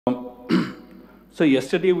So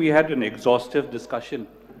yesterday we had an exhaustive discussion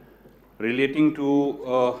relating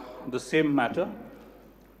to the same matter,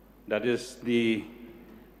 that is the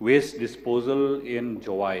waste disposal in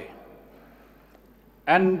Jowai.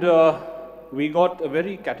 And we got a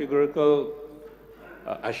very categorical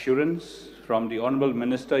assurance from the Honourable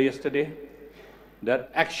Minister yesterday that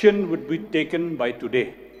action would be taken by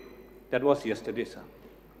today. That was yesterday, sir.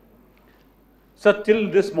 Sir, till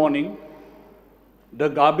this morning, the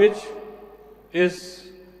garbage is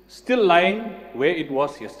still lying where it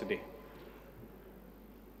was yesterday.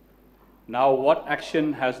 Now, what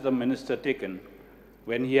action has the minister taken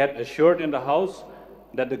when he had assured in the House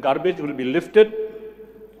that the garbage will be lifted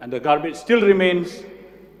and the garbage still remains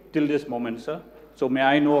till this moment, sir? So may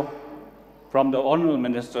I know from the Honourable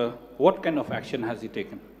Minister, what kind of action has he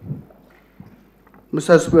taken?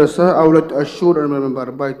 Mr. Speaker, sir, I would like to assure and remember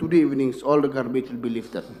by today evening all the garbage will be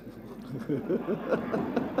lifted.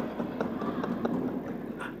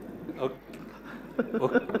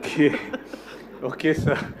 Okay, okay,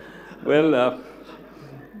 sir. Well,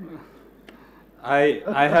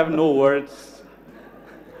 I have no words.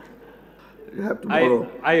 You have tomorrow.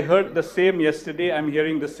 I heard the same yesterday. I'm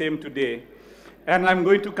hearing the same today, and I'm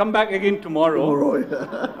going to come back again tomorrow,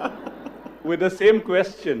 Yeah. with the same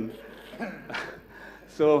question.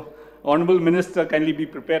 So, Honourable Minister, kindly be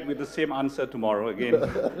prepared with the same answer tomorrow again.